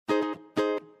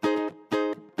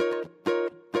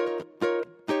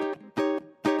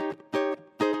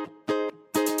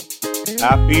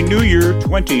Happy New Year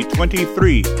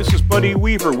 2023. This is Buddy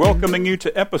Weaver welcoming you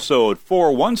to episode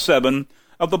 417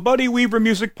 of the Buddy Weaver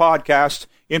Music Podcast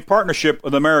in partnership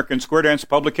with American Square Dance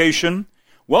Publication.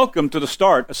 Welcome to the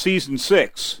start of Season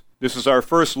 6. This is our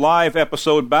first live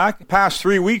episode back. The past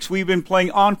 3 weeks we've been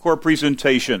playing encore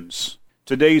presentations.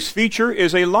 Today's feature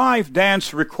is a live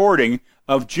dance recording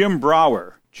of Jim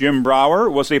Brauer. Jim Brauer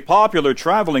was a popular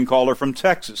traveling caller from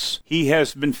Texas. He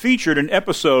has been featured in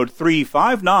episode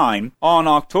 359 on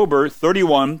October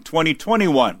 31,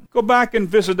 2021. Go back and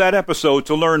visit that episode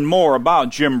to learn more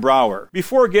about Jim Brauer.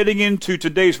 Before getting into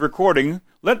today's recording,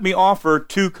 let me offer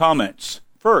 2 comments.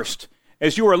 First,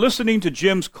 as you are listening to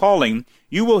Jim's calling,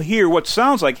 you will hear what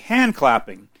sounds like hand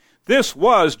clapping. This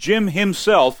was Jim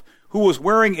himself, who was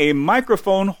wearing a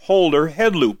microphone holder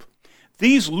head loop.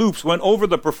 These loops went over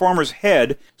the performer's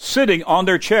head, sitting on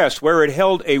their chest where it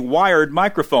held a wired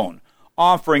microphone,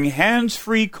 offering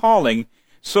hands-free calling,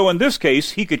 so in this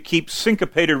case he could keep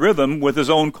syncopated rhythm with his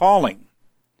own calling.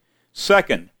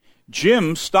 Second,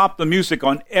 Jim stopped the music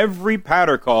on every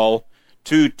patter call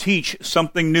to teach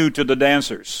something new to the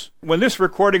dancers. When this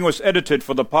recording was edited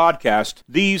for the podcast,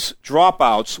 these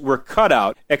dropouts were cut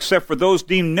out except for those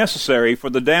deemed necessary for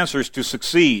the dancers to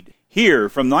succeed. Here,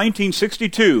 from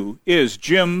 1962, is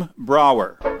Jim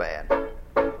Brauer. Bad.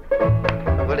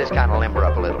 We'll just kind of limber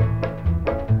up a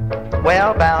little.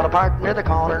 Well, bow to partner, the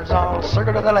corners all.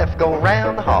 Circle to the left, go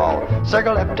round the hall.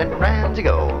 Circle left and round you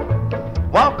go.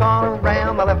 Walk on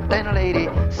around the left and a lady.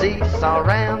 Seesaw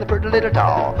around the pretty little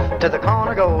tall. To the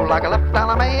corner go like a left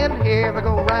dollar man. Here we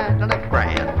go right and left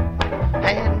grand.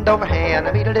 Hand over hand,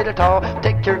 I beat a little tall.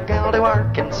 Take your gal to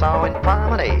Arkansas and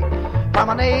promenade.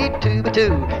 Promenade 2 by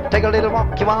 2. Take a little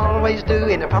walk you always do.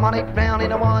 In a promenade round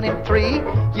in a 1 and 3.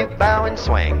 You bow and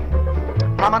swing.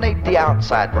 Promenade the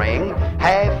outside ring.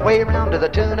 Halfway around to the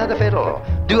tune of the fiddle.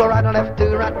 Do a right and left, do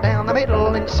a right down the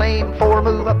middle. And same 4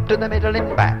 move up to the middle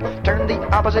and back. Turn the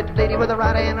opposite lady with a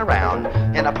right hand around.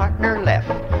 And a partner left.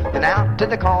 Then out to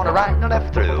the corner, right and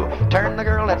left through. Turn the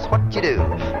girl, that's what you do.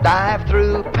 Dive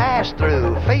through, pass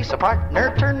through. Face a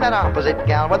partner, turn that opposite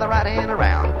gal with a right hand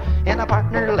around. And a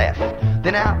partner left.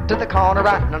 Then out to the corner,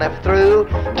 right and left through.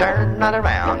 Turn right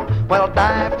around. Well,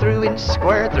 dive through and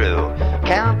square through.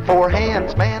 Count 4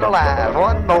 hands, man alive.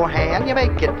 1 more hand, you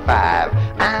make it 5.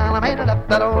 I'll man it up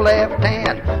that old left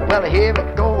hand. Well, here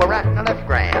we go, a right and a left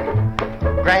grand.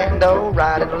 Grand-o,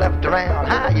 right and left around.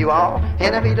 Hi, you all.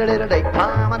 In a beat a little day,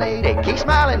 promenade. Keep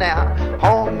smiling now.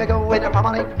 Home we go in a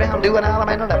promenade round. Do an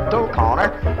element left old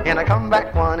corner. And a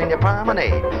comeback 1 in your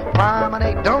promenade.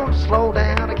 Promenade, don't slow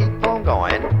down and keep on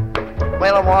going.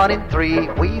 Well, a 1 and 3,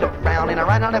 wheel around and a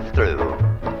right and left through.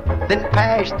 Then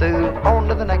pass through, on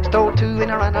to the next old 2 and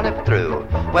a right and left through.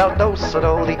 Well,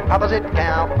 do-so-do, the opposite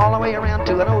count, all the way around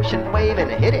to an ocean wave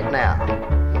and hit it now.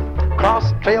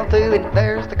 Cross trail through and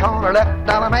there's the corner left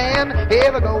dollar man.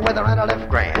 Here we go with a right and left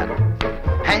grand.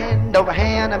 Hand over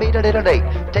hand, I beat a little date.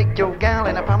 Take your gal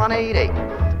in a promenade 8.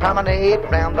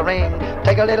 Promenade round the ring.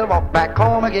 Take a little walk back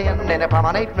home again. And a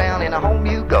promenade round and a home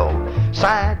you go.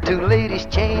 Side 2 ladies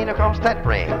chain across that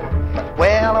ring.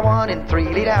 Well, a 1 and 3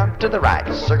 lead out to the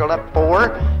right. Circle up 4.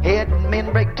 Head and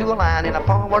men break to a line in a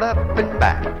forward up and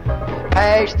back.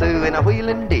 Pass through in a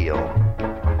wheeling deal.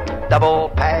 Double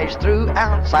pass through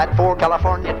outside 4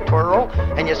 California twirl.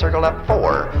 And you circle up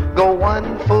 4. Go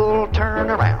 1 full turn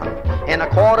around. And a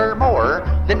quarter more.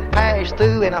 Then pass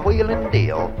through in a wheeling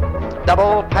deal.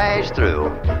 Double pass through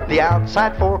the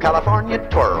outside 4 California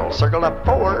twirl. Circle up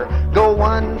 4. Go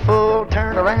 1 full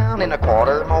turn around and a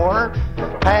quarter more.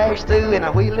 Pass through in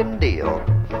a wheeling deal.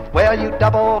 Well, you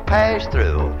double pass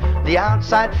through the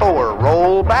outside 4.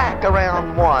 Roll back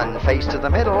around 1. Face to the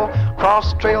middle.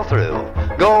 Cross trail through.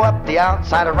 Go up the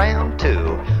outside around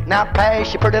 2. Now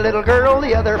pass your pretty little girl.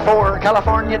 The other 4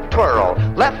 California twirl.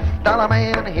 Left dollar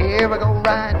man. Here we go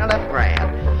right and left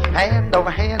grand. Hand over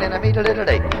hand and a meet a little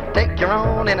date. Take your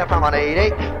own in a promenade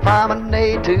 8.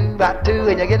 Promenade 2 by 2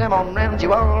 and you get them on rounds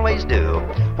you always do.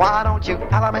 Why don't you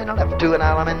element a left to an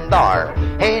element dar?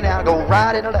 Hey, now go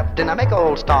right and a left and I make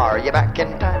old star. You back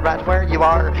and tight right where you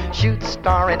are. Shoot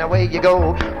star and away you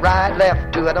go. Right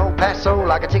left to an old paso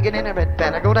like a chicken in a red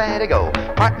pan. Go daddy go.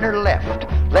 Partner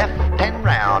left, left and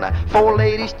round. 4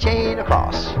 ladies chain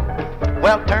across.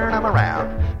 Well, turn them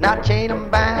around. Now chain them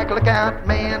back, look out,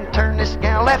 man. Turn this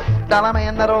gal left, dollar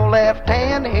man, that old left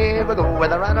hand. Here we go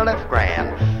with a right or left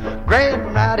grand.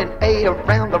 Grand right and 8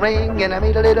 around the ring. And I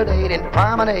meet a little date and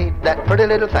promenade that pretty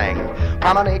little thing.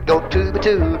 Promenade, go 2 by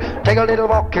 2. Take a little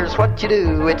walk, here's what you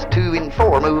do. It's 2 and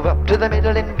 4, move up to the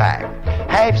middle and back.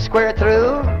 Half square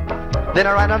through, then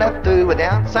a right or left through with the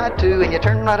outside 2. And you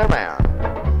turn right around,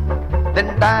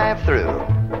 then dive through.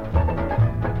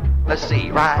 Let's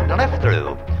see, right and left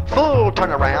through. Full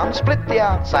turn around, split the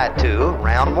outside two.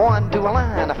 Round one to a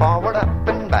line, forward, up,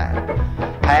 and back.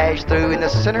 Pass through in the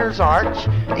center's arch.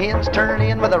 Ends turn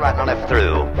in with a right and left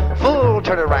through. Full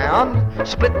turn around,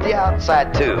 split the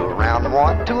outside two. Round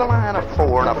one to a line of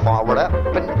four and a forward, up,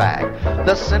 and back.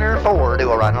 The center four do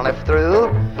a right and left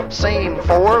through. Same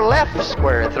four left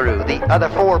square through. The other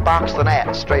four box the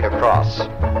gnat straight across.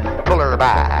 Pull her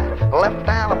by. Left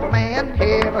down man.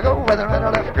 Here we go with a right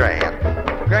and left grand.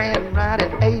 Grand right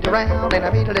and 8 around and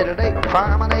I meet a little date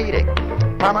promenade.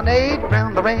 Promenade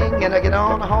round the ring and I get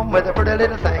on home with a pretty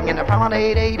little thing. And a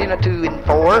promenade 8 and a 2 and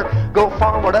 4. Go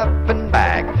forward, up and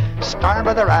back. Star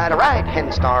by the right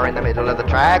hand star in the middle of the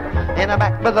track. And a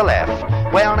back by the left.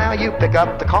 Well now you pick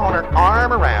up the corner,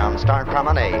 arm around, start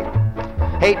promenade.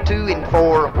 8, 2 and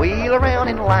 4, wheel around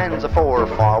in lines of 4.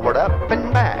 Forward, up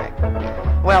and back.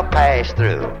 Well pass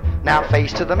through. Now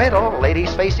face to the middle,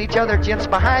 ladies face each other, gents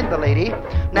behind the lady.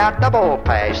 Now double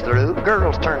pass through,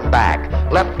 girls turn back.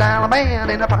 Left dial a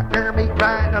man and a partner meet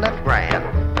right and left grand.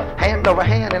 Hand over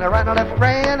hand and a right and left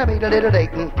grand. I meet a little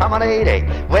date and promenade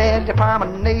 8. Well, you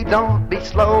promenade, don't be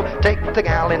slow. Take the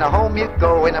gal in a home you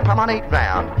go in a promenade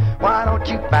round. Why don't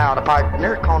you bow to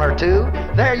partner, corner 2?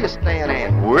 There you stand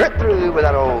and we're through with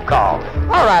that old call.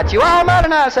 All right, you all mighty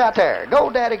nice out there. Go,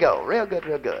 daddy, go. Real good,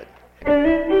 real good.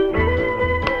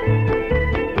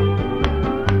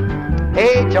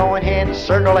 Hey, join hands,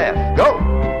 circle left, go.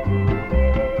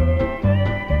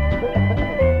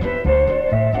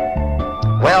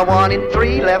 Well, 1 and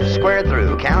 3, left square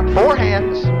through. Count 4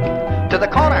 hands to the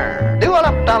corner. Do a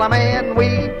left dollar man,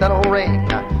 weave that old ring.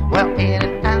 Well, in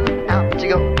and out you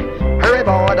go. Hurry,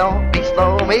 boy, don't be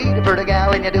slow. Meet a pretty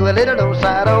gal and you do a little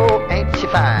do-side. Oh, ain't she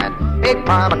fine? Hey,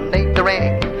 promenade the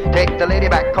ring. Take the lady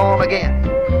back home again.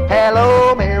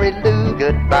 Hello, Mary Lou,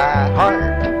 goodbye,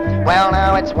 heart. Well,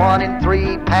 now it's 1 and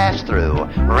 3, pass through.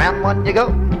 Round 1 you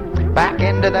go. Back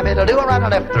into the middle, do a right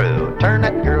and left through. Turn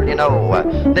that girl, you know.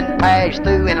 Then pass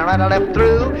through and a right and left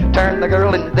through. Turn the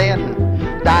girl and then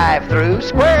dive through.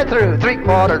 Square through,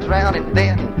 3/4 round and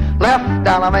then left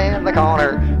dollar man the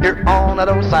corner. You're on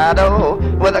the side, oh.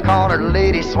 With a corner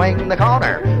lady swing the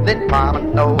corner. Then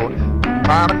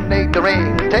promenade the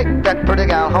ring. Take that pretty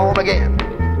gal home again.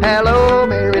 Hello,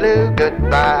 Mary Lou,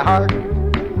 goodbye, heart.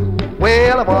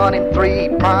 Well, a 1 and 3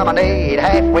 promenade,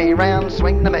 halfway round,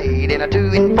 swing the maid. In a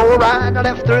 2 and 4, right and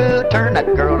left through, turn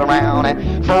that girl around.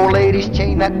 4 ladies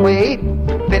chain that way,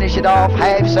 finish it off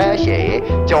half sachet.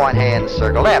 Join hands,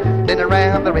 circle left, then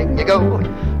around the ring you go.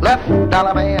 Left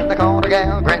dollar man, the corner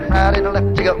gal, grand right and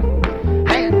left you go.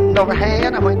 Hand over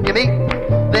hand, and when you meet,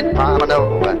 then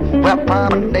promenade. Well,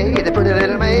 promenade, the pretty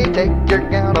little maid, take your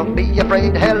gal, don't be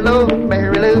afraid. Hello,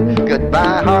 Mary Lou,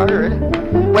 goodbye, heart.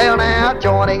 Well, now,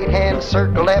 join 8 hands,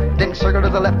 circle left, then circle to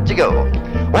the left you go.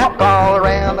 Walk all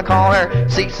around the corner,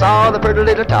 seesaw the pretty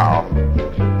little doll.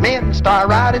 Men start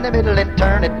right in the middle and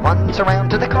turn it once around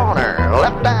to the corner.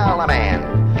 Left dial a man,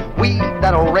 weave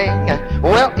that old ring.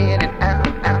 Well, in and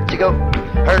out you go.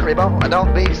 Hurry, boy,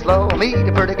 don't be slow. Meet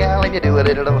a pretty gal and you do a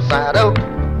little side oh.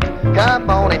 Come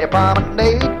on in your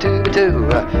promenade 2 by 2.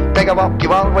 Take a walk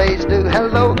you always do.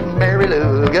 Hello, Mary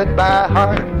Lou, goodbye,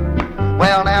 heart.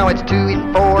 Well, now it's 2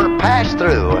 and 4, pass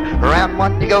through. Round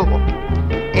 1 you go.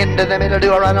 Into the middle,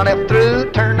 do a right and left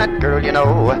through. Turn that girl, you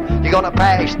know. You're gonna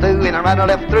pass through and a right and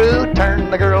left through. Turn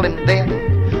the girl and then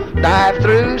dive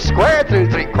through, square through,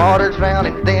 3/4 round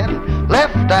and then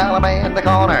left dial a man the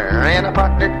corner and a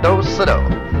partner do-sa-do.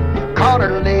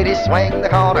 Corner lady swing the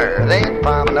corner, then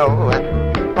promenade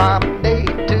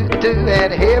 2 to 2,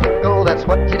 and here we go. That's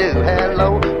what you do.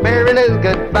 Hello, Mary Lou,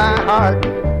 goodbye, heart.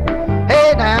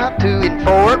 Hey now, 2 and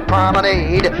 4,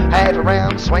 promenade. Half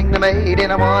around, swing the maid.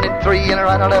 In a 1 and 3, and a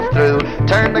right and left through.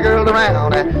 Turn the girl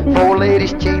around. 4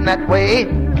 ladies chain that way.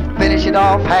 Finish it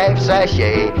off half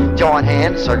sachet. Join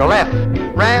hands, circle left.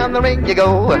 Round the ring you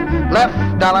go.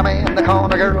 Left dollar man, the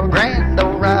corner girl. Grand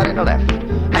old right and a left.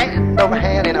 Hand over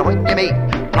hand, and when you meet,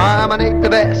 promenade the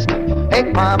best. Hey,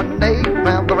 promenade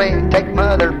round the ring. Take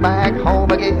mother back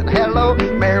home again. Hello,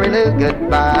 Mary Lou,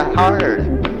 goodbye, heart.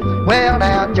 Well,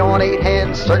 now, join 8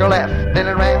 hands, circle left, then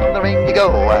around the ring you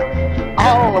go.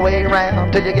 All the way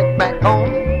around till you get back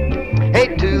home.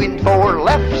 8, 2 and 4,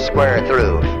 left square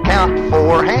through. Count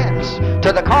 4 hands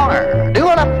to the corner. Do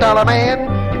a left dollar man,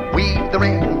 weave the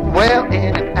ring. Well,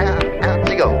 in and out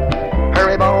you go.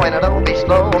 Hurry, boy, and don't be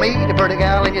slow. Meet a pretty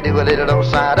gal and you do a little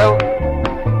side oh.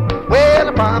 Well,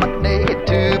 a promenade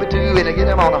 2 by 2, and you get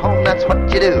them on the home, that's what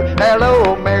you do.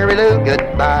 Hello, Mary Lou,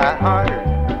 goodbye, heart.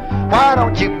 Why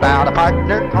don't you bow to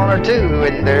partner, corner 2,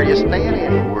 and there you stand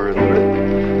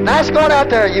in. Nice going out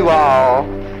there, you all.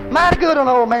 Mighty good on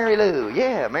old Mary Lou.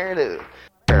 Yeah, Mary Lou.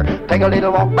 Take a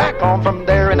little walk back home from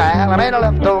there in the Alameda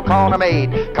left old corner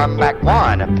maid. Come back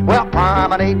one. Well,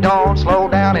 promenade, don't slow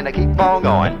down and keep on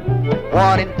going.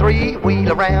 1 and 3,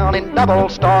 wheel around and double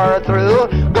star through.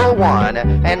 Go 1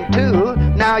 and 2.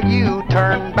 Now you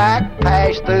turn back,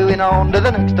 pass through and on to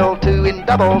the next old 2 and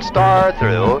double star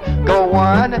through. Go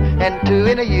 1 and 2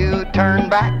 and a U turn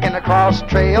back and across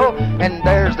trail. And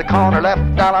there's the corner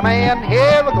left dollar man.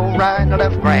 Here we go right in the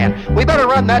left grand. We better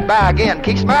run that by again.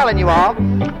 Keep smiling, you all.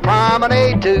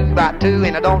 Promenade 2 by 2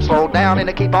 and don't slow down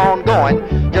and keep on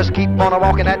going. Just keep on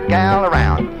walking that gal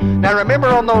around. Now remember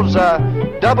on those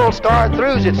double star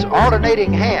throughs, it's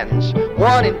alternating hands.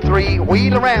 1 and 3,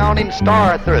 wheel around and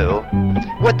star through.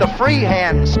 With the free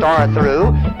hand star through,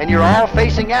 and you're all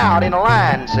facing out in a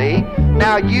line, see?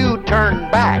 Now you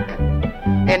turn back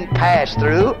and pass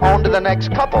through on to the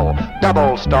next couple.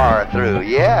 Double star through,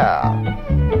 yeah.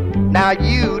 Now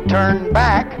you turn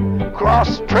back,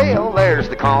 cross trail, there's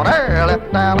the corner.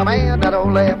 Left dollar man, that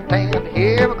old left hand.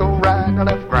 Here we go right the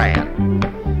left grand.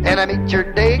 And I meet your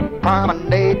date,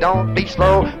 promenade, don't be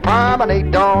slow.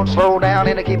 Promenade, don't slow down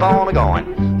and keep on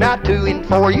going. Now 2 and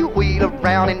 4, you wheel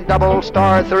around and double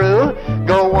star through.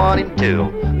 Go 1 and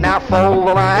 2. Now fold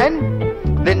the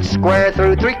line, then square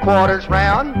through 3/4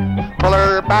 round. Pull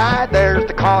her by, there's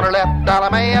the corner left dollar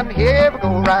man. Here we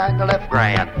go right the left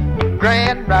grand.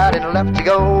 Grand, right and left you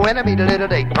go, and I meet a little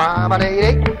date.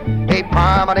 Promenade, hey,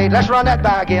 promenade. Let's run that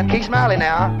by again. Keep smiling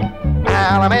now.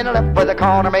 Alameda left with the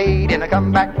corner maid, and I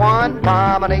come back 1.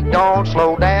 Promenade, don't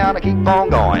slow down, I keep on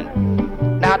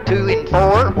going. Now 2 and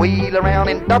 4, wheel around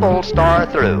and double star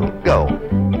through. Go.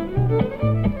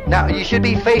 Now you should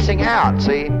be facing out,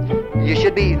 see? You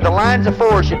should be, the lines of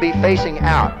 4 should be facing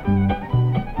out.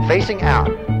 Facing out.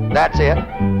 That's it.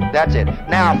 That's it.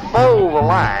 Now fold the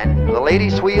line. The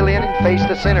ladies wheel in and face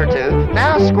the center 2.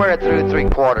 Now square through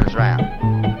 3/4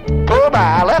 round. Pull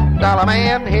by, left dollar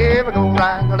man. Here we go,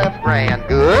 right the left grand.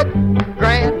 Good.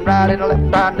 Grand, right in the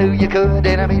left. I knew you could.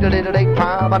 And I meet a little date.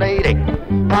 Promenade.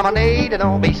 Promenade,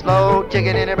 don't be slow.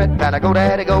 Chicken in a bit. Gotta go,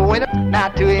 daddy, go in it. Now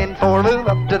 2 and 4, move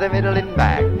up to the middle and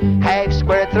back. Half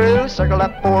square through, circle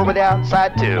up 4 with the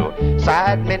outside 2.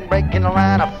 Side men breaking the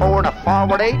line of 4 and a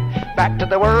forward 8. Back to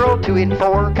the world, 2 and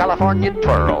 4, California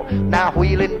twirl. Now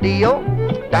wheel and deal,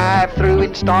 dive through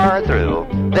and star through.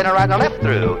 Then a right and a left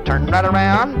through, turn right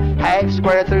around, half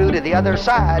square through to the other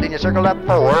side, and you circle up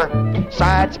 4.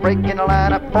 Sides breaking the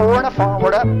line of 4 and a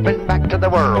forward up and back to the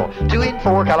whirl. 2 and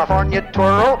 4, California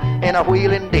twirl, and a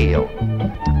wheel and deal.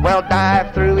 Well,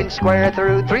 dive through and square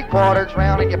through 3/4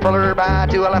 round, and you pull her by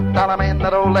to a left dollar man,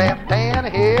 that old left hand.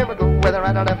 Here we go with a right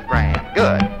and a left grand.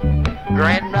 Good.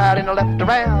 Grand right and a left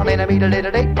around, and I meet a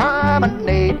little date.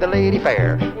 Promenade, the lady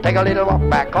fair. Take a little walk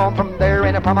back home from there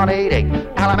in a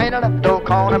promenade. Alameda left old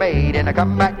corner maid, and I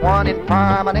come back 1 in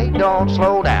promenade, don't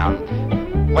slow down.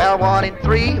 Well, 1 and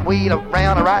 3, wheel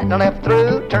around, a right and a left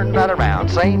through, turn right around,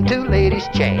 same 2 ladies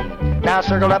chain. Now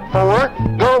circle up 4,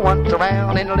 go once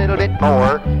around and a little bit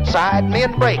more. Side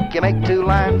men break, you make 2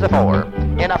 lines of 4.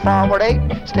 In a forward 8,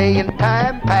 stay in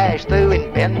time, pass through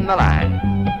and bend the line.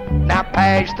 Now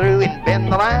pass through and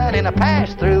bend the line, and a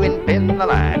pass through and bend the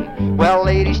line. Well,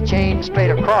 ladies, chain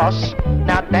straight across.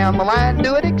 Now down the line,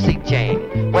 do a Dixie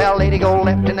chain. Well, lady, go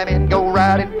left and the men go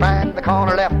right and find the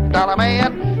corner left dollar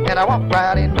man. And I walk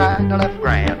right in, right in the left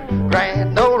grand.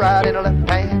 Grand, no right in the left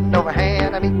hand, over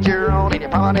hand. I meet your own and you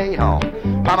promenade home.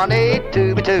 Promenade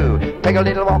 2 by 2. Take a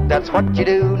little walk, that's what you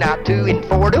do. Now 2 and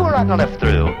 4, do a right and a left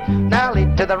through. Now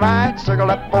lead to the right, circle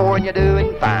up 4 and you're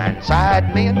doing fine.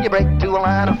 Side men, you break to a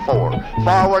line of 4.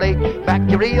 Forward 8, back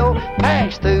you reel.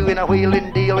 Pass through in a wheel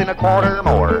and deal in a quarter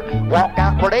more. Walk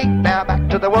outward 8, now back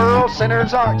to the world.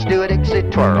 Center's arch, do a Dixie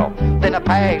twirl. Then a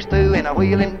pass through in a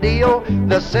wheel and deal.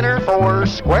 The center 4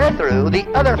 square through. The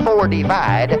other 4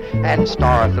 divide and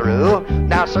star through.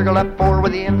 Now circle up 4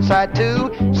 with the inside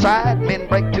 2. Side men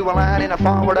break to a line in a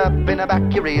forward up in a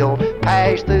back you reel.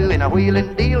 Pass through in a wheel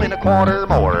and deal in a quarter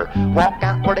more. Walk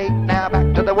outward 8, now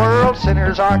back to the world.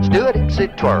 Center's arch, do a Dixie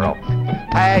twirl.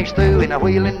 Pass through in a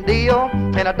wheel and deal,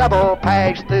 and a double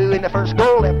pass through. In the first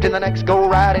go left, in the next go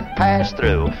right and pass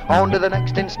through. On to the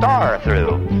next and star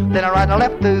through. Then a right and a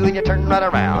left through, and you turn right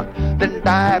around. Then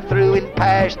dive through and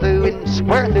pass through and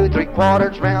square through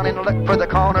 3/4 round and look for the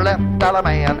corner left dollar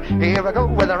man. Here we go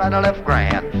with a right and a left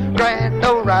grand. Grand,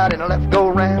 no right and a left, go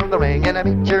round the ring, and I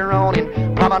meet your own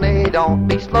in promenade. Don't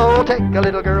be slow, take a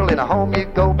little girl in a home you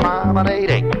go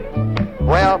promenading.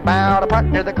 Well, bow to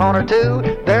partner the corner 2.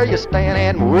 There you stand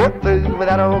and whoop through with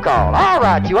that old call. All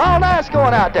right, you all nice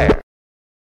going out there.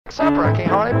 Supper, I can't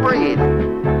hardly breathe.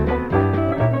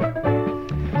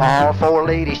 All four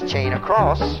ladies chain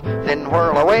across, then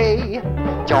whirl away.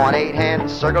 Join 8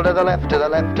 hands, circle to the left, to the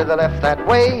left, to the left, that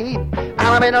way.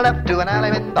 Alum in a left to an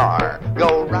alum in dar.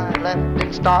 Go right, left,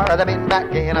 and star them in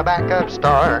back in a backup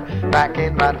star. Back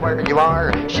in right where you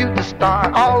are. Shoot the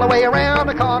star all the way around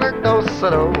the corner,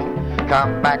 do-sa-do.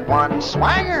 Come back one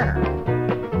swanger.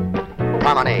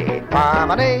 Promenade,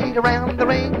 promenade around the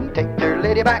ring. Take your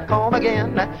lady back home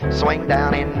again. Swing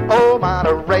down in old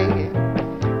Monterey.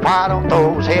 Why don't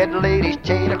those head ladies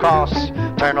chain across?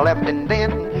 Turn left and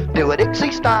then do a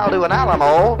Dixie style, do an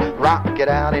Alamo. Rock it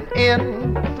out and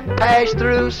in. Pass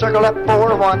through, circle up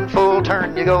for one full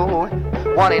turn you go.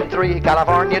 1 in 3,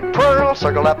 California twirl,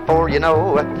 circle up for you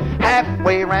know.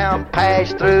 Halfway round,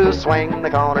 pass through, swing the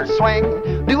corner, swing.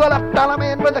 Do a left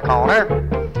element with the corner.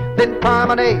 Then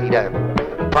promenade,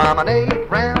 promenade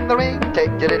round the ring.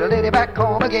 Take your little lady back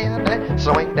home again.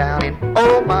 Swing down in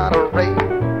old Monterey.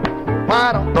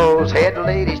 Why don't those head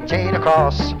ladies chain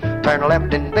across? Turn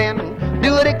left and then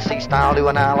do a Dixie style, do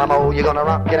an Alamo. You're gonna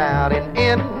rock it out and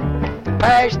in.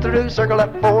 Pass through, circle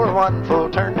up for one full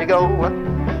turn you go.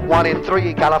 1 in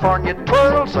 3, California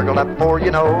twirl, circle up for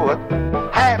you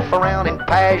know. Half around and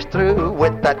pass through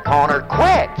with that corner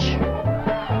quetch.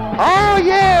 Oh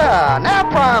yeah, now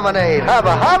promenade,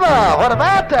 hubba hubba, what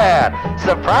about that?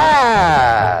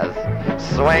 Surprise!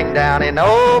 Swing down in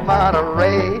old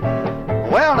Monterey.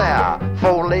 Well now,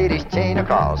 4 ladies chain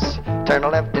across, turn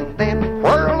left and then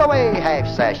whirl away, half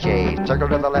sashay, circle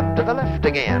to the left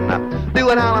again. Do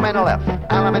an alum and a left,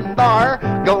 alum and bar,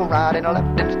 go right in a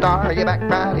left and star, you back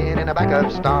right in a backup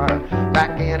star.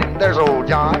 Back in and there's old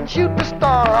John, shoot the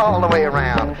star all the way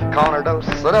around, corner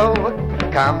do-sa-do,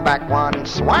 come back one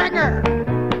swanger.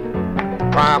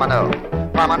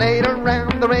 Promenade, promenade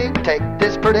around the ring, take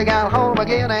this pretty gal home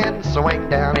again and swing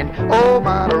down in old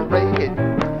Monterey.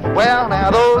 Well,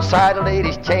 now those side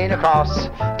ladies chain across,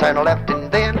 turn left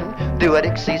and then do a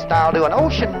Dixie style, do an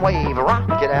ocean wave,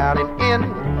 rock it out and in.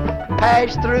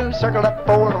 Pass through, circle up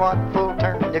for one full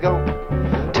turn you go.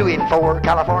 2 in 4,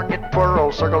 California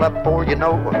twirl, circle up for you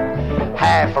know.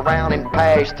 Half around and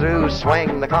pass through,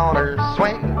 swing the corner,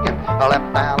 swing a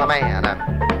left Alabama.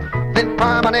 Then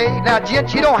promenade. Now,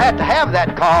 gents, you don't have to have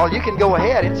that call. You can go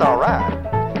ahead, it's all right.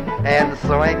 And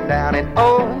swing down in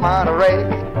old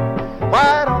Monterey.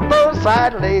 Why don't those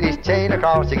side ladies chain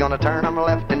across? You're gonna turn them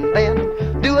left and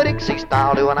then do a Dixie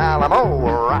style, do an Alamo,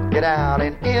 rock it out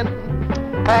and in.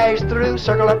 Pass through,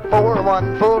 circle up for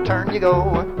one full turn you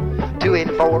go. 2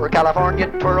 in 4, California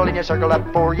twirl, and you circle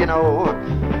up for you know.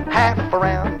 Half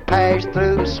around, pass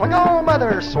through, swing on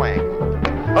mother, swing.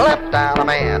 Left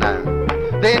Alabama,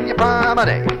 then you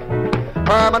promenade.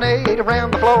 Promenade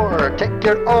around the floor, take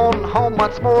your own home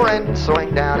once more and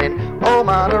swing down in old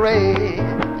Monterey.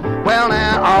 Well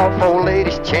now, all 4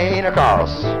 ladies chain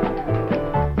across.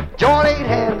 Join 8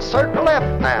 hands, circle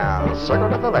left now, circle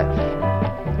to the left.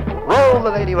 Roll the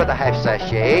lady with a half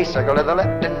sashay, circle to the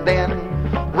left and then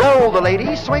roll the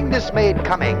lady, swing this maid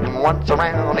coming once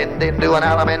around and then do an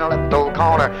alum in a left old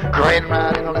corner, grand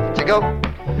right in the left you go.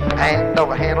 Hand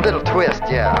over hand, a little twist,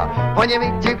 yeah. When you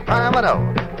meet you,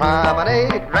 promenade,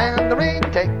 promenade round the ring,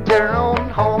 take your own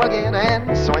home again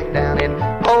and swing down in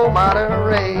old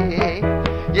Monterey.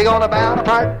 You're gonna bound a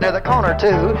partner the corner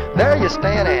too. There you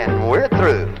stand and we're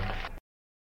through.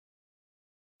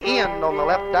 End on the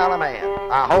left Alaman,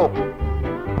 I hope.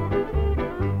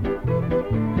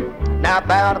 Now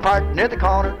bound a partner the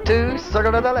corner too.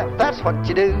 Circle to the left, that's what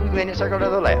you do, and you circle to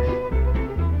the left.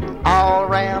 All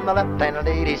around the left hand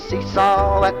ladies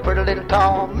seesaw, that pretty little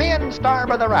tall men star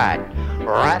by the right.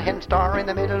 Right hand star in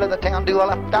the middle of the town, do a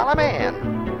left Alaman.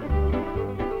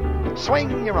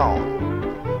 Swing your own.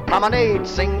 Promenade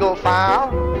single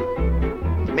file.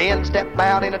 Men step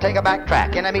out and take a back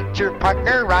track and meet your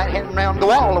partner right hand round, go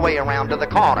all the way around to the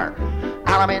corner.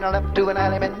 Alum in a left to an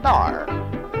alum in dar.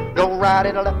 Go right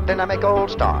in a left and I make old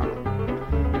star.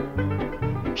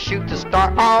 Shoot the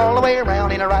star all the way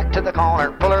around in a right to the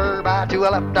corner. Pull her by to a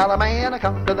left alum and I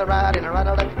come to the right in a right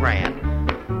a left grand.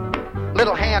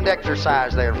 Little hand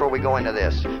exercise there before we go into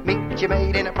this. Meet your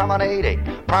mate in a promenade.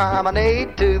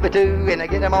 Promenade 2 by 2 and I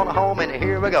get him on home and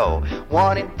here we go.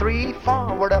 1 in 3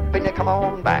 forward up and you come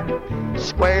on back.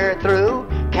 Square through,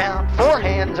 count 4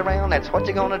 hands around, that's what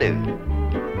you're gonna do.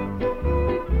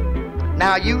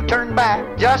 Now you turn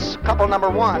back, just couple number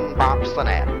 1 box the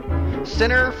net.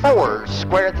 Center 4,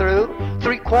 square through,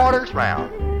 3/4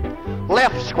 round.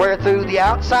 Left square through the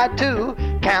outside 2,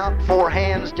 count 4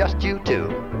 hands, just you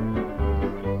 2.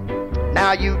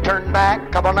 Now you turn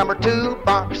back, couple number 2,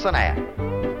 box the net.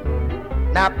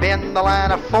 Now bend the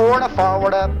line of 4 and a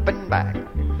forward up and back.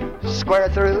 Square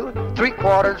through,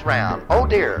 3/4 round. Oh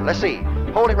dear, let's see.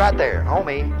 Hold it right there. On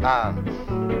me.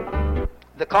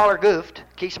 The caller goofed.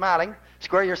 Keep smiling.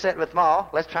 Square your set with Ma.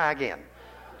 Let's try again.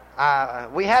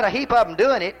 We had a heap of them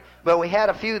doing it, but we had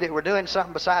a few that were doing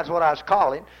something besides what I was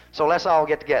calling, so let's all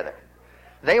get together.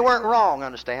 They weren't wrong,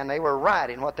 understand? They were right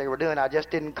in what they were doing. I just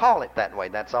didn't call it that way,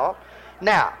 that's all.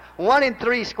 Now, 1 and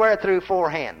 3 square through 4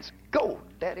 hands. Go,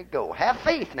 daddy, go. Have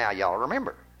faith now, y'all,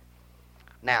 remember.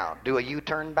 Now, do a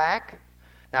U-turn back.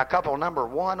 Now, couple number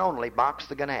 1 only, box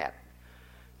the gnat.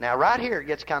 Now, right here, it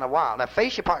gets kind of wild. Now,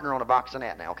 face your partner on a box of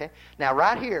gnat now, okay? Now,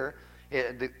 right here,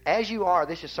 as you are,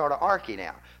 this is sort of archy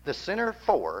now. The center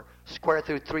 4, square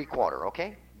through 3/4,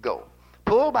 okay? Go.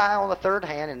 Pull by on the 3rd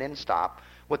hand and then stop,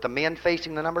 with the men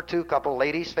facing the number 2 couple,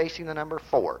 ladies facing the number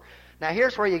 4. Now,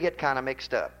 here's where you get kind of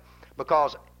mixed up.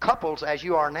 Because couples, as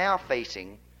you are now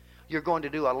facing, you're going to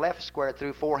do a left square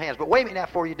through 4 hands. But wait a minute now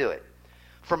before you do it.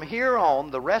 From here on,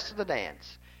 the rest of the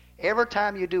dance, every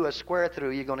time you do a square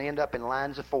through, you're going to end up in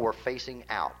lines of 4 facing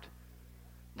out.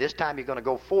 This time you're going to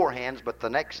go 4 hands, but the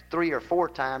next 3 or 4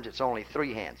 times it's only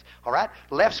 3 hands. All right?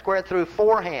 Left square through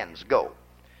 4 hands. Go.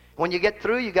 When you get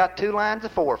through, you got 2 lines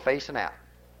of 4 facing out.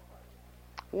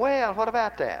 Well, what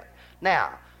about that?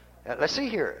 Now, let's see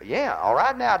here. Yeah, all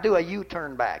right, now do a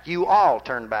U-turn back. You all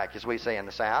turn back, as we say in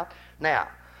the South. Now,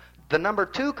 the number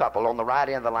 2 couple on the right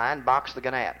end of the line, box the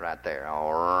gnat right there.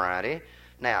 All righty.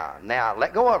 Now,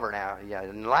 let go of her now. Yeah,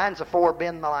 in lines of 4,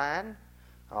 bend the line.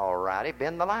 All righty,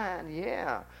 bend the line,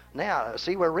 yeah. Now,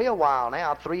 see, we're real wild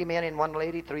now. 3 men and 1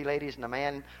 lady, 3 ladies and a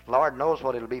man. Lord knows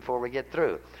what it'll be before we get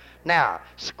through. Now,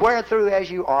 square through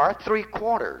as you are,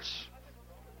 3/4.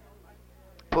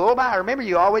 Pull by. Remember,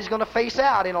 you're always going to face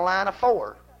out in a line of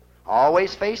 4.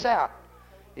 Always face out.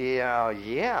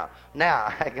 Yeah. Now,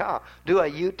 hang on. Do a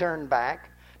U-turn back.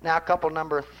 Now, couple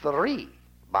number 3,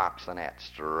 box the net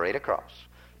straight across.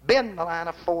 Bend the line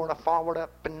of 4 to forward, up,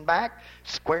 and back.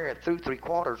 Square it through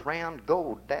 3/4 round.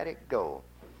 Go, daddy, go.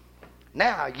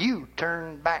 Now, you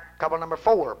turn back, couple number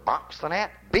 4, box the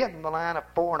net. Bend the line of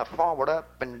 4 and a forward,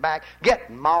 up, and back. Get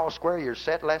them all square your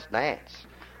set. Let's dance.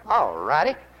 All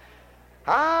righty.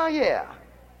 Ah, yeah.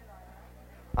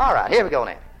 All right, here we go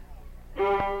now.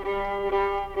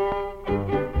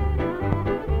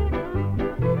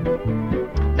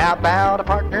 Now bow to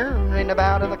partner and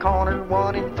bow to the corner,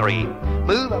 1 and 3.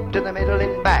 Move up to the middle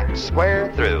and back,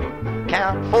 square through.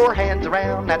 Count 4 hands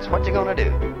around, that's what you're gonna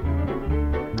do.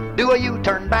 Do a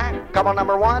U-turn back, couple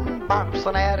number 1, box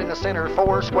the net in the center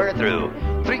 4, square through.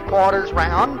 3/4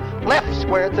 round, left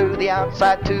square through the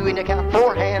outside 2, and you count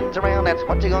 4 hands around, that's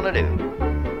what you're gonna do.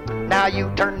 Now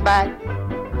you turn back,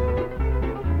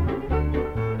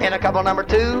 in a couple number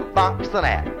 2, box the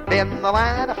net. Bend the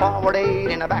line, a forward 8,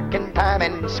 and a back in time,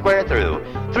 and square through.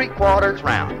 3/4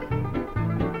 round.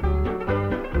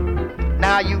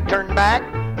 Now you turn back,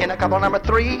 in a couple number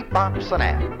 3, box the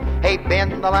net. Hey,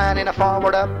 bend the line in a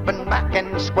forward, up, and back,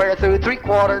 and square through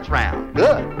 3/4 round.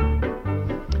 Good.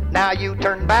 Now you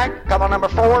turn back, couple number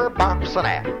 4, box the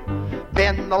net.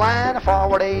 Bend the line, a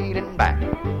forward 8, and back.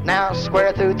 Now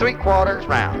square through 3/4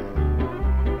 round.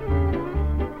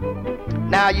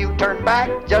 Now you turn back,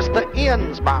 just the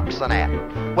ends box the net.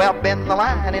 Well, bend the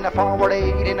line in a forward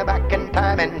 8, in a back in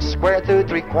time, and square through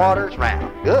 3/4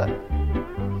 round. Good.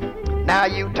 Now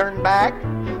you turn back,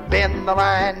 bend the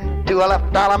line to a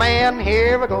left dollar man.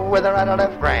 Here we go with a right or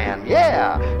left grand.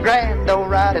 Yeah, grand, oh,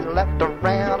 right and left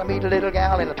around. I meet a little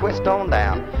gal in a twist on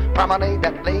down. Promenade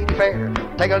that lady fair.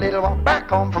 Take a little walk back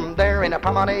home from there in a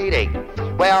promenade 8.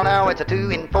 Well, now it's a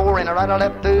 2 and 4 and a right or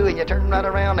left through, and you turn right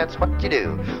around, that's what you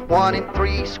do. 1 and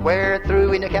 3, square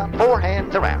through, and you count 4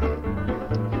 hands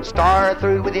around. Star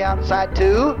through with the outside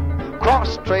 2,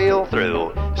 cross trail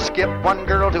through. Skip 1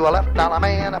 girl to a left dollar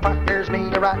man, a partner's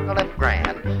meet a right or left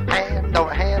grand. Hand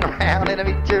over hand around, and a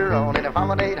meet your own in a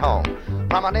promenade home.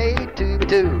 Promenade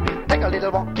 2x2, take a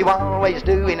little walk you always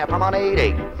do in a promenade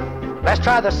 8. Let's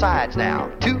try the sides now.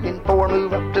 2 and 4,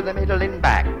 move up to the middle and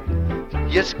back.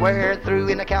 You square through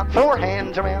and count 4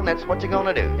 hands around, that's what you're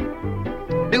gonna do.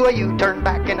 Do a U-turn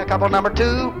back in a couple number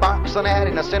 2, box the net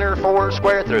in the center 4,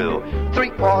 square through.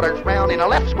 3/4 round in a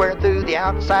left square through the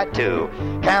outside 2.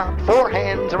 Count 4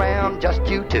 hands around, just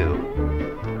you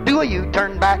 2. Do a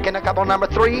U-turn back in a couple number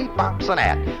 3, box the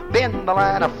net. Bend the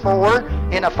line of 4,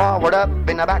 in a forward up,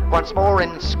 in a back once more,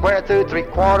 and square through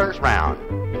 3/4 round.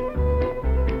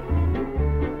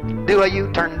 Do a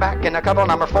U-turn back in a couple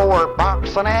number 4,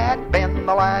 box the net. Bend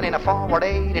the line in a forward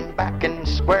 8, and back and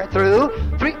square through.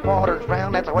 3/4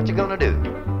 round, that's what you're gonna do.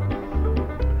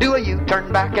 Do a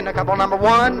U-turn back in a couple number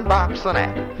 1, box the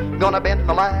net. Gonna bend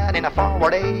the line in a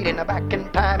forward 8, and a back in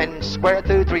time, and square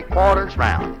through 3/4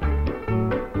 round.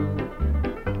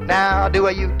 Now do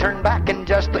a U-turn back and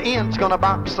just the end's gonna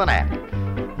box the gnat.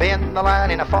 Bend the line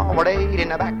in a forward 8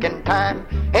 in a back in time.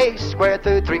 Hey, square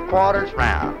through 3/4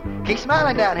 round. Keep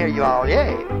smiling down here, you all,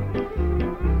 yay.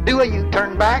 Do a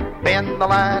U-turn back, bend the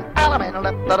line. Allemande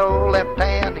left, that old left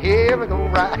hand. Here we go,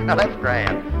 right and a left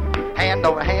grand. Hand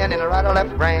over hand in a right or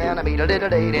left grand. I meet a little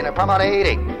date in a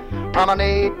promenading.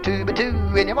 Promenade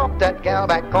 2x2, and you walk that gal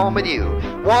back home with you.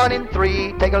 1 and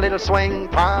 3, take a little swing.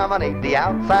 Promenade the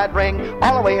outside ring.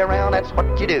 All the way around, that's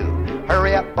what you do.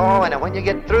 Hurry up, boy, and when you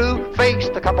get through, face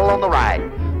the couple on the right.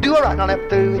 Do a right and a left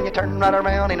through, and you turn right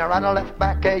around in a right and a left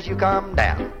back as you come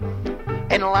down.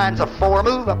 In lines of 4,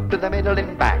 move up to the middle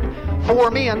and back.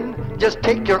 4 men, just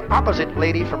take your opposite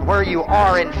lady from where you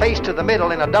are and face to the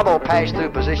middle in a double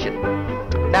pass-through position.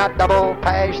 Now double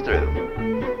pass-through.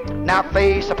 Now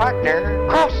face a partner,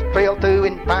 cross trail through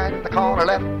and find the corner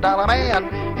left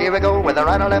Allemande. Here we go with a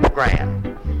right or left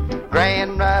grand.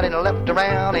 Grand right and a left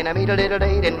around and I meet a little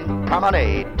date in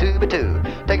promenade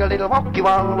 2x2. Take a little walk, you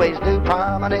always do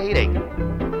promenading.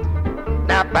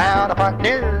 Now bound a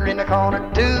partner in the corner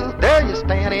 2. There you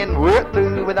stand and we're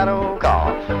through with that old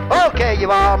call. Okay,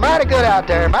 you all, mighty good out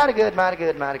there, mighty good, mighty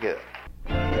good, mighty good.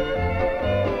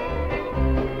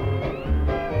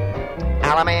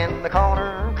 Allemande the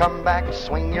corner, come back,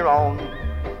 swing your own.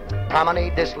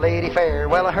 Promenade this lady fair,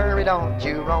 well hurry, don't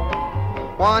you roam.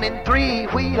 1 and 3,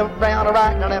 wheel around a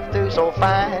right and a left through, so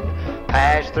fine.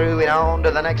 Pass through and on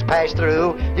to the next pass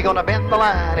through. You're gonna bend the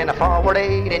line in a forward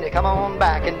 8 and you come on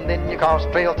back and then you cross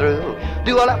trail through.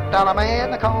 Do a left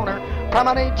Allemande the corner,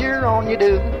 promenade your own you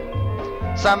do.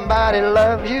 Somebody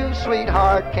loves you,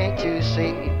 sweetheart, can't you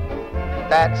see?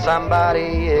 That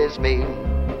somebody is me.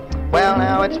 Well,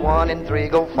 now it's 1 and 3,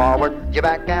 go forward, you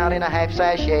back out in a half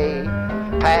sachet.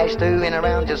 Pass through and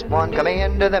around just 1, come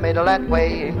into the middle that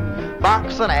way.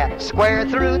 Box the gnat, square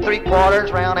through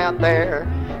 3/4 round out there.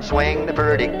 Swing the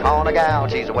pretty corner gal,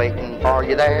 she's waiting for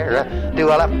you there. Do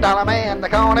a left Allemande the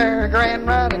corner, grand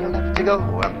right and left you go.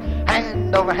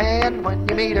 Hand over hand when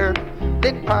you meet her,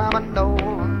 then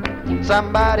promenade.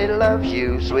 Somebody loves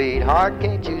you, sweetheart,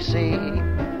 can't you see?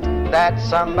 That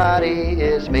somebody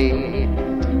is me.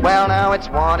 Well, now it's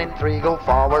 1 and 3, go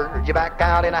forward, you back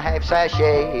out in a half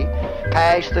sachet.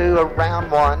 Pass through around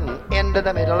 1, into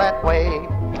the middle that way.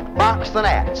 Box the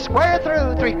gnat, square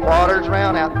through 3/4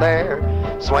 round out there.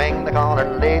 Swing the corner,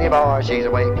 lady boy, she's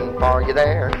waiting for you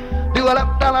there. Do a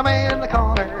left Allemande the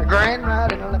corner, grand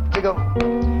right and a left you go.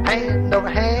 Hand over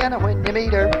hand when you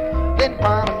meet her, then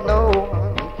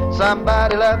promenade.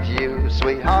 Somebody loves you,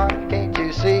 sweetheart, can't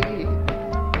you see?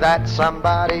 That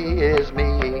somebody is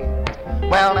me.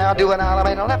 Well, now do an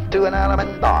Allemande left to an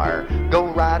Allemande bar. Go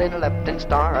right and left and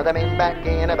star them in back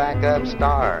in a backup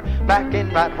star. Back in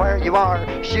right where you are.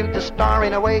 Shoot the star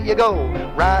and away you go.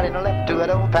 Right and left to an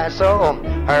old Paso.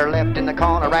 Her left in the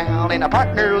corner round and a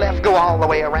partner left. Go all the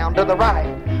way around to the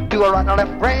right. Do a right and a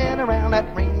left grand around that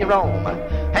ring you roam.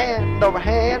 Hand over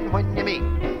hand when you meet.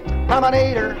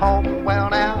 Promenade her home. Well,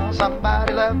 now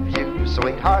somebody loves you,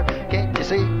 sweetheart, can't you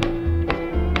see?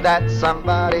 That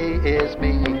somebody is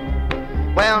me.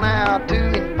 Well, now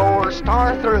 2 and 4,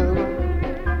 star through.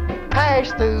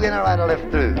 Pass through and a right or left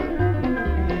through.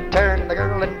 Turn the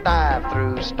girl and dive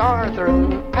through. Star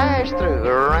through, pass through.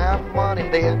 Around 1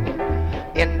 and then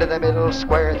into the middle,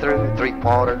 square through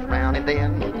 3/4 round and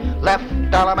then left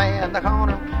Allemande the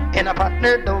corner in a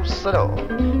partner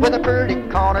do-so-do. With a pretty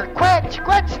corner, quetch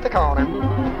the corner.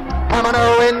 I'm a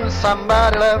knowing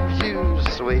somebody loves you,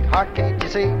 sweetheart, can't you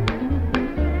see?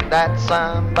 That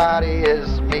somebody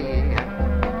is me.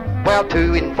 Well,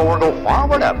 2 and 4, go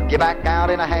forward up, you back out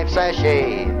in a half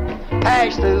sachet.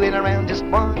 Pass through and around just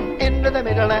 1, into the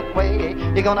middle that way.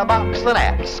 You're gonna box the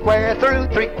gnat, square through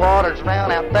 3/4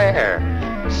 round out there.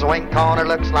 Swing corner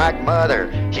looks like mother,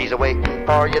 she's a-waiting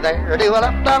for you there. Do a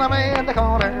left Allemande the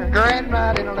corner, grand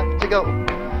right and a left you go.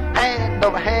 Hand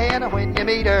over hand when you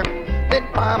meet her, then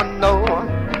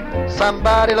promenade.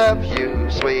 Somebody loves you,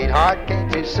 sweetheart,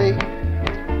 can't you see?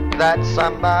 That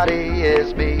somebody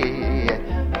is me.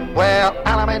 Well,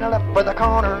 Allemande left for the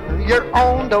corner, you're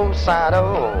on those side,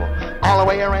 oh. All the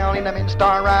way around in the mid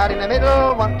star, right in the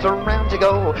middle, once around you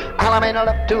go. Allemande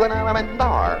left to an Allemande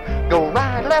bar. Go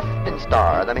right, left, and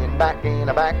star them in back in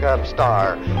a backup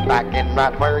star. Back in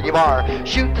right where you are.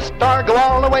 Shoot the star, go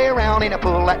all the way around and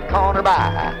pull that corner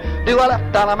by. Do a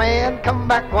left Allemande, come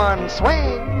back 1,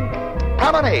 swing.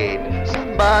 Promenade.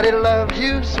 Somebody loves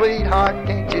you, sweetheart,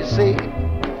 can't you see?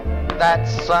 That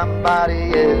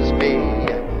somebody is me.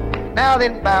 Now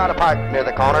then, bound apart near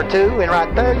the corner 2, and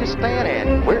right there you stand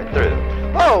and we're through.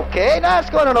 Okay, now it's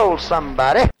going to know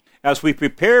somebody. As we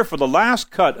prepare for the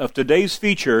last cut of today's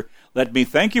feature, Let me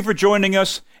thank you for joining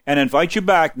us and invite you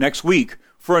back next week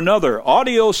for another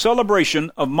audio celebration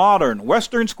of modern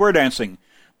Western square dancing.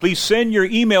 Please send your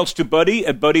emails to Buddy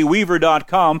at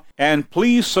BuddyWeaver.com, and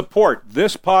please support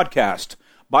this podcast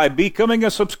by becoming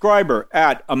a subscriber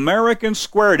at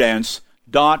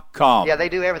AmericanSquareDance.com. Yeah, they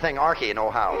do everything archy in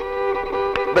Ohio.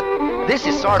 But this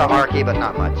is sort of archy, but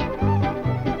not much.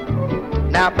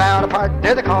 Now bound apart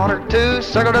near the corner, 2,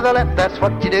 circle to the left, that's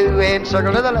what you do, and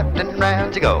circle to the left and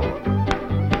round you go.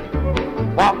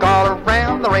 Walk all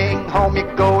around the ring, home you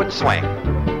go and swing.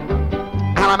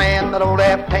 Man, that old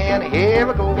left hand, here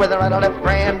we go with a right or left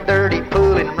grand, dirty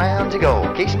pulling round you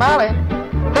go. Keep smiling.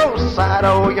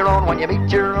 Do-side-o, you're on when you meet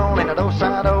your own, and a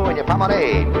do-side-o and you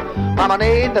promenade.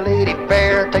 Promenade the lady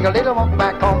fair, take a little walk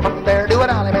back home from there, do an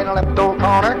alley in a left old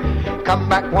corner, come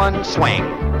back one swing.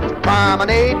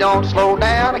 Promenade, don't slow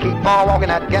down, keep on walking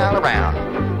that gal around.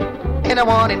 In a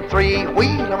 1 and 3,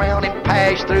 wheel around and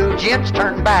pass through, gents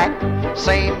turn back,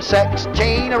 same sex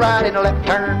chain, a right and a left,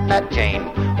 turn that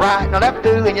chain. Right and a left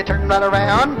through, and you turn right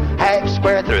around, half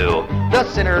square through. The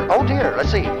center, oh dear,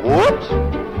 let's see, whoops.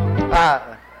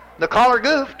 The caller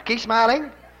goofed, keep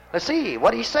smiling. Let's see, what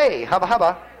do you say, hubba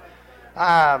hubba?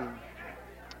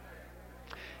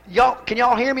 Can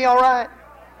y'all hear me all right?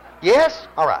 Yes?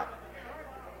 All right.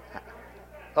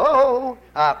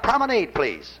 Promenade,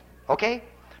 please, okay?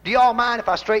 Do y'all mind if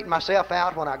I straighten myself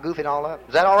out when I goof it all up?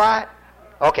 Is that all right?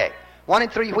 Okay. 1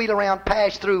 and 3, wheel around,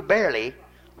 pass through, barely.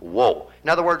 Whoa. In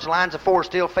other words, lines of 4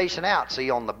 still facing out, see,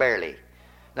 on the barely.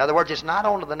 In other words, it's not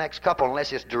on to the next couple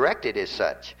unless it's directed as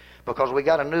such, because we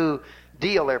got a new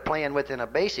deal they're playing with in a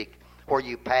basic where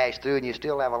you pass through and you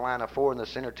still have a line of 4 in the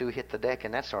center, 2 hit the deck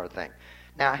and that sort of thing.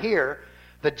 Now here,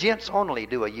 the gents only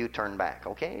do a U-turn back,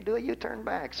 okay? Do a U-turn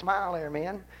back. Smile there,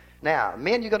 men. Now,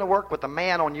 men, you're going to work with the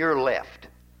man on your left,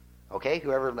 okay?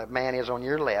 Whoever the man is on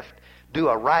your left, do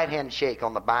a right-hand shake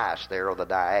on the bias there, or the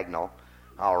diagonal.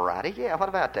 All righty, yeah, what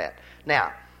about that?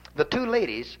 Now, the 2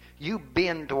 ladies, you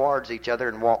bend towards each other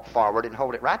and walk forward and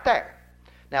hold it right there.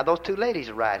 Now, those 2 ladies,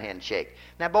 a right-hand shake.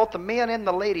 Now, both the men and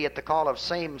the lady at the call of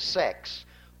same sex,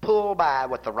 pull by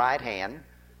with the right hand.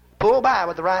 Pull by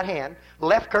with the right hand.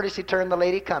 Left courtesy turn the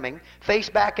lady coming. Face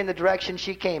back in the direction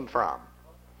she came from.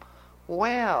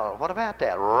 Well, what about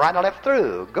that? Right or left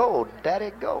through. Go,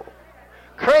 daddy, go.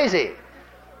 Crazy.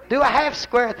 Do a half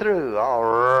square through. All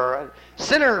right.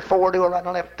 Center 4, do a right and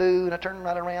a left through, and a turn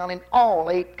right around, and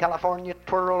all 8 California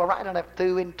twirl, a right and a left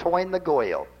through, and twine the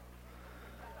goyle.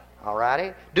 All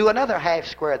righty. Do another half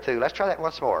square through. Let's try that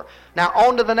once more. Now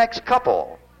on to the next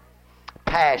couple.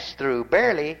 Pass through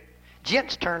barely.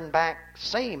 Gents turn back,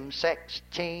 same sex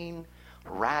chain,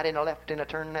 right and a left and a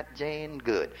turn that chain.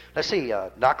 Good. Let's see.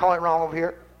 Did I call it wrong over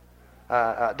here?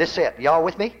 This set. Y'all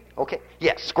with me? Okay.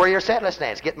 Yes. Square your set. Let's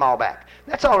dance. Get them all back.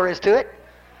 That's all there is to it.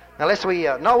 Now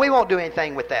no, we won't do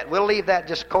anything with that. We'll leave that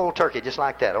just cold turkey, just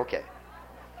like that. Okay.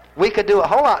 We could do a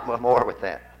whole lot more with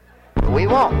that. But we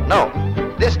won't. No.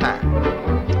 This time.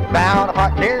 Bound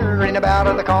apart near and about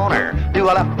in the corner. Do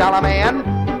a left dollar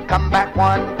man. Come back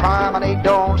 1, promenade,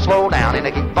 don't slow down, and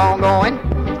keep on going.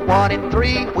 1 and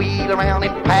 3, wheel around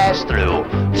and pass through.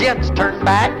 Gents turn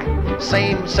back,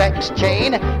 same sex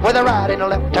chain, with a right and a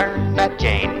left, turn that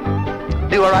chain.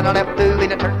 Do a right and a left through,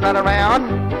 and a turn right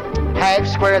around, half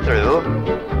square through.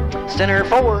 Center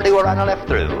 4, do a right and a left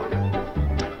through.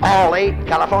 All 8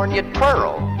 California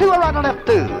twirl, do a right and a left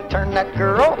through. Turn that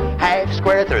girl, half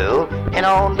square through, and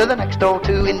on to the next old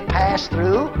 2 and pass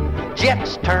through.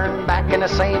 Jets turn back in the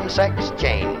same sex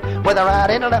chain, with a right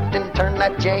and a left and turn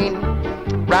that chain.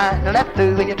 Right and a left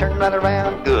through and you turn right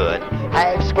around. Good.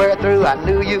 Half square through, I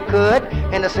knew you could.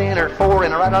 In the center 4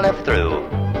 and a right and a left through.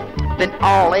 Then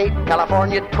all 8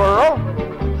 California twirl.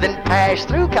 Then pass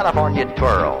through California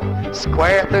twirl.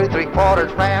 Square through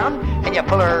 3/4 round, and you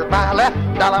pull her by left,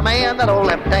 dollar man, that old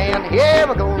left hand. Here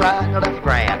we go, right and left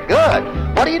grand. Good.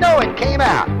 What do you know? It came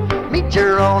out. Meet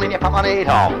your own and you promenade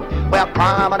home. Well,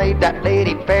 promenade that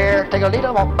lady fair. Take a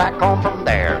little walk back home from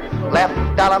there. Left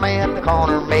dollar man, the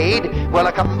corner made. Well,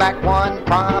 I come back 1,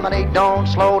 promenade, don't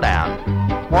slow down.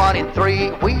 1 and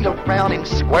 3, wheel around and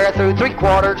square through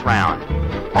 3/4 round.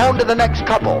 On to the next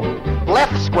couple.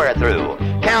 Left square through.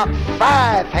 Count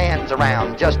 5 hands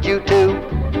around, just you 2.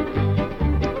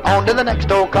 On to the next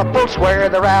old couple, square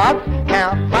the route.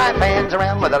 Count 5 hands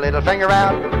around with a little finger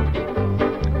out.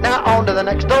 Now on to the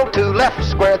next old 2, left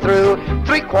square through,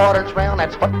 3/4 round,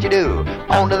 that's what you do.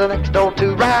 On to the next old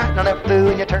 2, right and left through,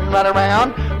 and you turn right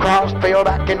around. Cross, peel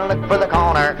back and look for the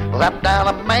corner. Left down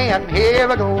a man, here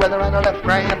we go with a right and left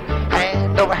grand.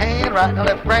 Hand over hand, right and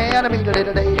left grand, a meet a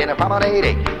little date in a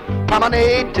promenade.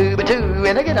 Promenade 2 by 2,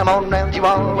 and again I'm on round you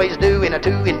always do. In a 2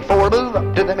 and 4 move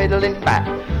up to the middle and back.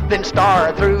 Then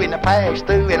star through and a pass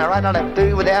through and a right and left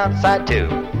through with the outside 2.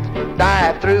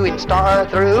 Dive through and star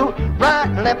through, right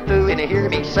and left through, and you hear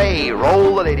me say,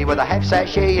 roll the lady with a half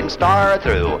sachet and star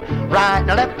through, right and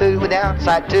left through with the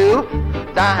outside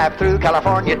 2. Dive through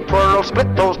California twirl,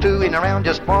 split those 2 in around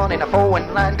just 1 in a 4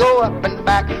 and line. Go up and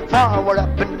back, forward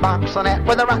up and box on that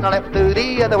with a right and left through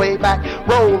the other way back.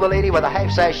 Roll the lady with a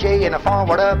half sachet and a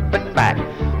forward up and back.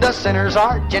 The center's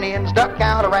Argentinians duck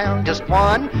out around just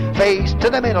 1, face to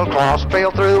the middle, cross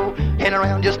trail through, and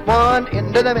around just 1,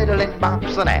 into the middle and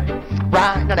box on that.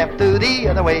 Right and left through the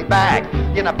other way back.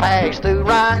 You know, pass through,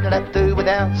 right and left through with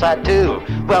the outside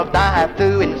 2. Well, dive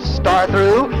through and star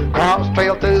through, cross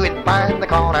trail through and find the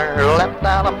corner. Left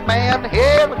out a man,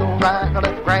 here we go, right and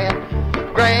left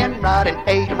grand. Grand riding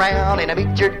 8 round and a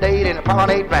beat your date in a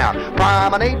promenade round.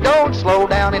 Promenade, don't slow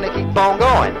down and keep on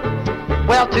going.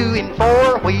 Well, 2 and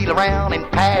 4 wheel around and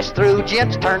pass through.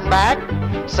 Gents turn back.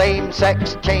 Same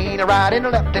sex chain, a right and a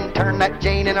left, and turn that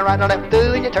chain and a right and a left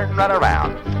through, and you turn right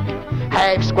around.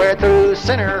 Half square through,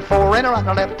 center 4 and a right and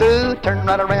a left through, turn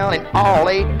right around and all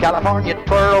 8 California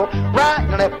twirl, right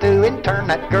and a left through and turn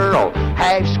that girl.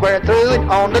 Half square through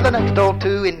and on to the next old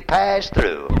 2 and pass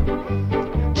through.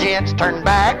 Gents turn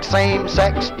back, same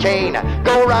sex chain,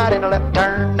 go right and a left,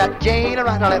 turn that chain, a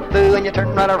right and a left through, and you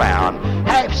turn right around.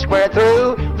 Half square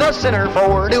through, the center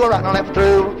 4, do a right and a left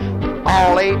through.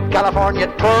 All 8 California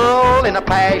twirl in a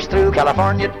pass through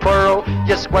California twirl.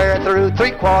 You square through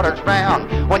 3/4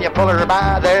 round. When you pull her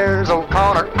by, there's old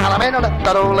corner. Alabama left,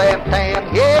 that old left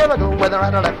hand. Here we go with a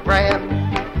right and left grand.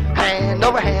 Hand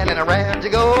over hand and around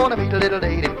you go on a beat a little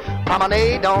dating.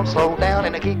 Promenade, don't slow down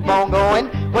and keep on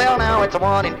going. Well, now it's a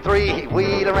 1 and 3,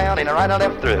 wheel around and a right and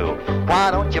left through.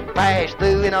 Why don't you pass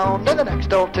through and on to the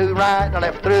next old 2, right and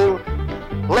left through.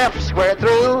 Left square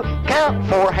through, count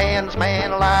 4 hands,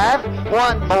 man alive.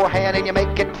 1 more hand and you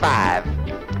make it 5.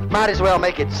 Might as well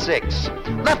make it 6.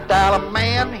 Left island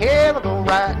man, here we go,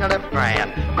 right and a left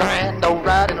grand. Grand old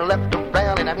right and a left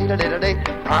around, and I meet a little day.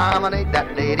 Promenade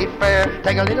that lady fair.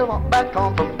 Take a little walk back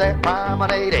home from there,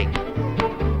 promenading.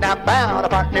 Now bound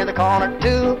apart near the corner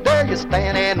too. There you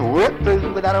stand and whip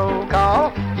through with that old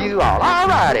call. You all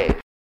righty.